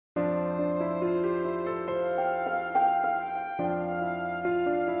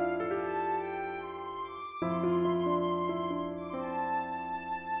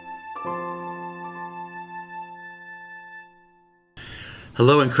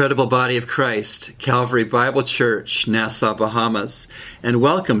Hello, incredible body of Christ, Calvary Bible Church, Nassau, Bahamas, and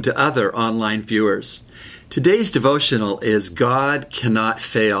welcome to other online viewers. Today's devotional is God Cannot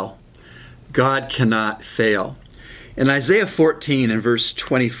Fail. God cannot fail. In Isaiah 14 and verse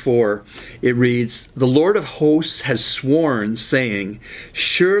 24, it reads, "The Lord of hosts has sworn, saying,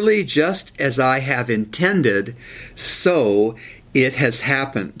 Surely just as I have intended, so it has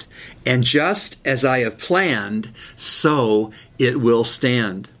happened. And just as I have planned, so it will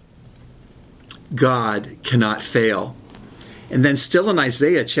stand." God cannot fail. And then still in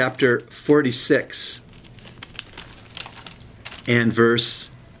Isaiah chapter 46 and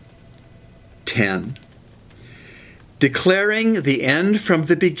verse 10. "Declaring the end from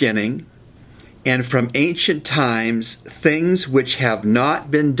the beginning, and from ancient times things which have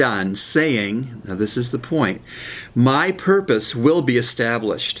not been done, saying," now this is the point, "My purpose will be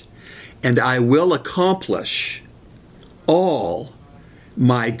established, and I will accomplish all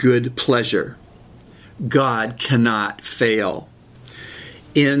my good pleasure." God cannot fail.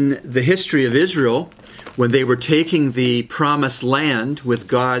 In the history of Israel, when they were taking the promised land with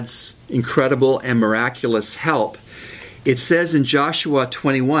God's incredible and miraculous help, it says in Joshua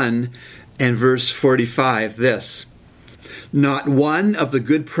 21 and verse 45 this, "Not one of the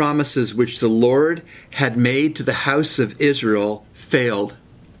good promises which the Lord had made to the house of Israel failed.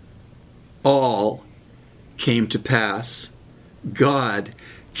 All came to pass." God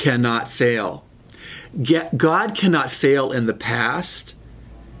cannot fail. God cannot fail in the past,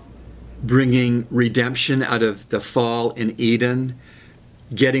 bringing redemption out of the fall in Eden,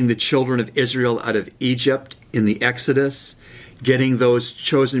 getting the children of Israel out of Egypt in the Exodus, getting those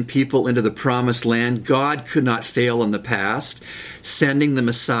chosen people into the promised land. God could not fail in the past. Sending the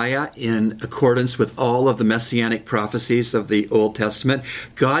Messiah in accordance with all of the messianic prophecies of the Old Testament.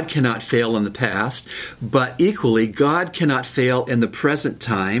 God cannot fail in the past. But equally, God cannot fail in the present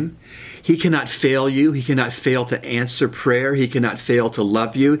time. He cannot fail you. He cannot fail to answer prayer. He cannot fail to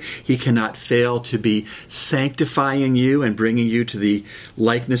love you. He cannot fail to be sanctifying you and bringing you to the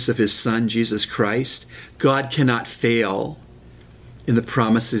likeness of His Son, Jesus Christ. God cannot fail in the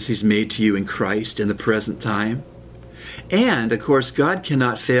promises He's made to you in Christ in the present time. And, of course, God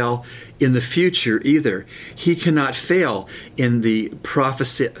cannot fail in the future either. He cannot fail in the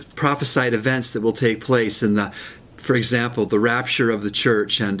prophesied events that will take place in the, for example, the rapture of the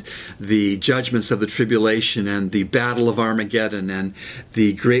church and the judgments of the tribulation and the battle of Armageddon and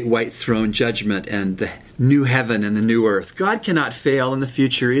the great white throne judgment and the new heaven and the new earth. God cannot fail in the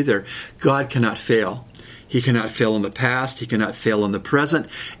future either. God cannot fail. He cannot fail in the past, He cannot fail in the present,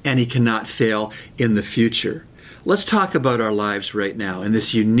 and He cannot fail in the future. Let's talk about our lives right now in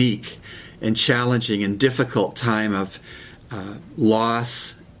this unique and challenging and difficult time of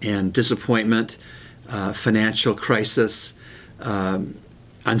loss and disappointment, financial crisis,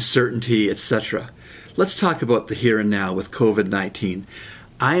 uncertainty, etc. Let's talk about the here and now with COVID-19.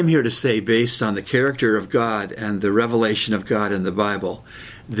 I am here to say, based on the character of God and the revelation of God in the Bible,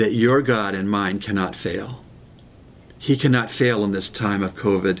 that your God and mine cannot fail. He cannot fail in this time of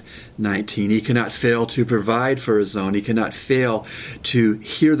COVID-19. He cannot fail to provide for His own. He cannot fail to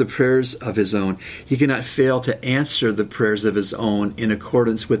hear the prayers of His own. He cannot fail to answer the prayers of His own in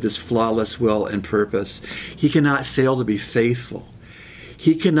accordance with His flawless will and purpose. He cannot fail to be faithful.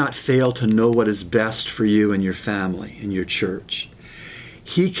 He cannot fail to know what is best for you and your family and your church.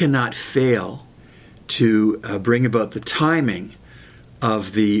 He cannot fail to bring about the timing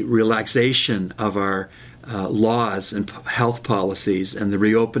of the relaxation of our laws and health policies and the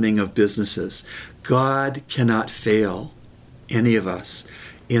reopening of businesses. God cannot fail any of us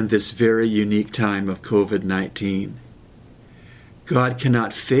in this very unique time of COVID-19. God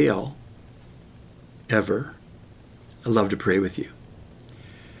cannot fail ever. I'd love to pray with you.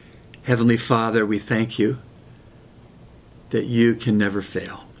 Heavenly Father, we thank You that You can never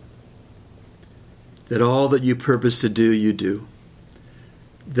fail. That all that You purpose to do, You do.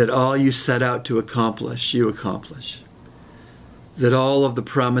 That all You set out to accomplish, You accomplish. That all of the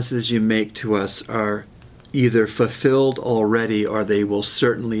promises You make to us are either fulfilled already or they will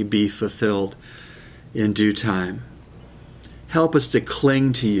certainly be fulfilled in due time. Help us to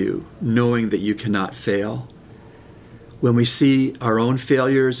cling to You, knowing that You cannot fail. When we see our own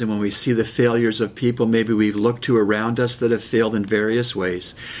failures and when we see the failures of people maybe we've looked to around us that have failed in various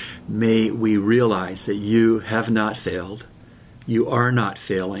ways, may we realize that You have not failed. You are not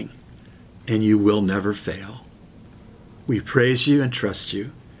failing, and You will never fail. We praise You and trust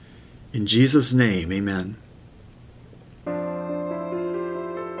You. In Jesus' name, amen.